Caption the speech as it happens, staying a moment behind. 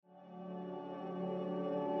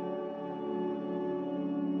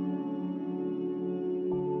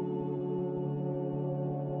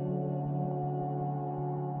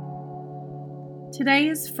Today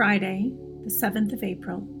is Friday, the 7th of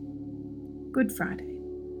April, Good Friday.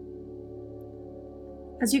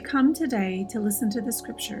 As you come today to listen to the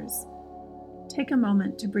scriptures, take a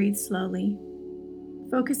moment to breathe slowly,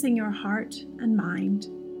 focusing your heart and mind,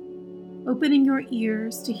 opening your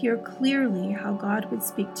ears to hear clearly how God would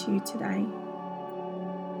speak to you today.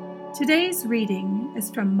 Today's reading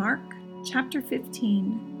is from Mark chapter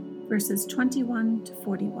 15, verses 21 to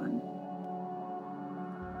 41.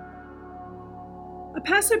 A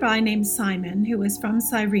passerby named Simon, who was from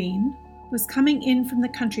Cyrene, was coming in from the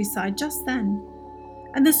countryside just then,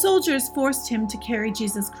 and the soldiers forced him to carry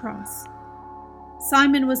Jesus' cross.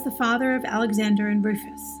 Simon was the father of Alexander and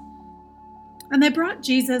Rufus. And they brought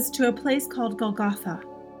Jesus to a place called Golgotha,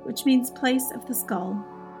 which means place of the skull.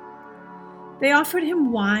 They offered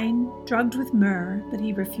him wine drugged with myrrh, but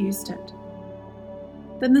he refused it.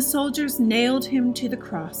 Then the soldiers nailed him to the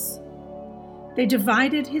cross. They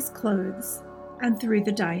divided his clothes and threw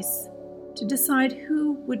the dice to decide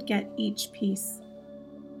who would get each piece.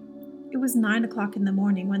 It was 9 o'clock in the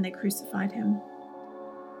morning when they crucified him.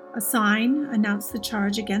 A sign announced the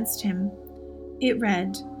charge against him. It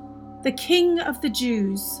read, "The King of the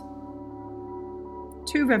Jews."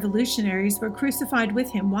 2 revolutionaries were crucified with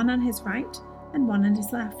him, one on his right and one on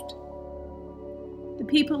his left. The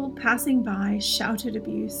people passing by shouted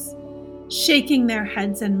abuse, shaking their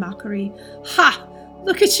heads in mockery. "Ha!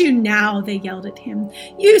 Look at you now," they yelled at him.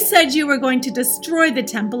 "You said you were going to destroy the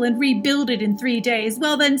temple and rebuild it in 3 days.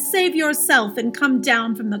 Well, then save yourself and come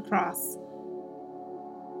down from the cross."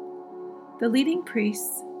 The leading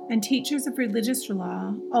priests and teachers of religious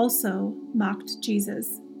law also mocked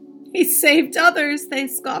Jesus. "He saved others," they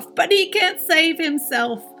scoffed, "but he can't save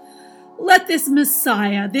himself. Let this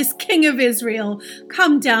Messiah, this King of Israel,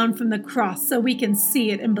 come down from the cross so we can see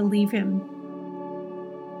it and believe him."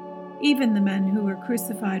 Even the men who were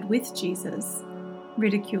crucified with Jesus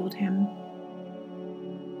ridiculed him.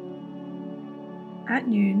 At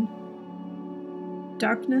noon,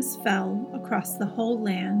 darkness fell across the whole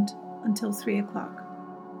land until 3 o'clock.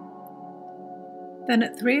 Then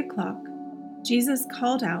at 3 o'clock, Jesus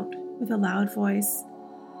called out with a loud voice,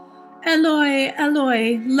 "Eloi,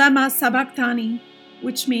 Eloi, lema sabachthani,"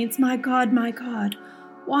 which means, my God,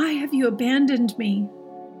 why have you abandoned me?"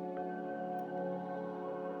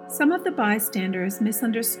 Some of the bystanders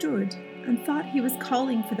misunderstood and thought he was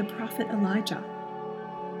calling for the prophet Elijah.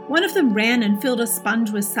 One of them ran and filled a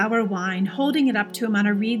sponge with sour wine, holding it up to him on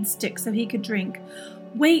a reed stick so he could drink.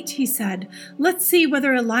 "Wait," he said, "let's see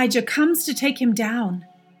whether Elijah comes to take him down."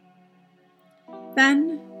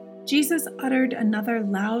 Then Jesus uttered another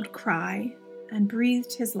loud cry and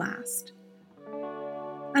breathed his last.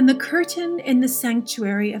 And the curtain in the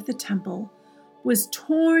sanctuary of the temple was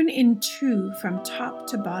torn in two from top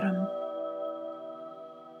to bottom.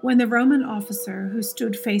 When the Roman officer who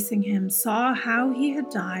stood facing him saw how he had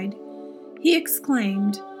died, he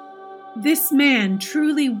exclaimed, "This man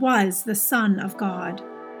truly was the Son of God."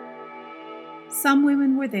 Some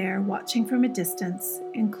women were there watching from a distance,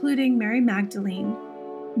 including Mary Magdalene,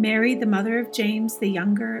 Mary the mother of James the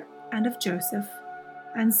younger and of Joseph,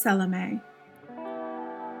 and Salome.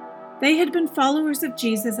 They had been followers of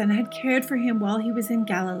Jesus and had cared for him while he was in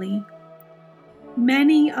Galilee.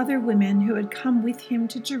 Many other women who had come with him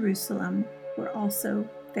to Jerusalem were also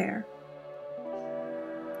there.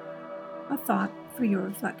 A thought for your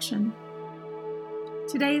reflection.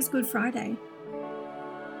 Today is Good Friday.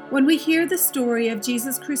 When we hear the story of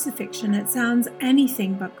Jesus' crucifixion, it sounds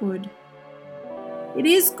anything but good. It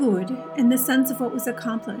is good in the sense of what was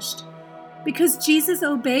accomplished. Because Jesus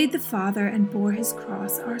obeyed the Father and bore his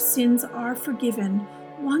cross, our sins are forgiven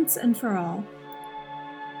once and for all.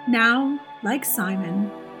 Now, like Simon,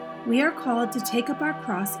 we are called to take up our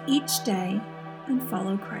cross each day and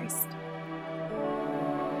follow Christ.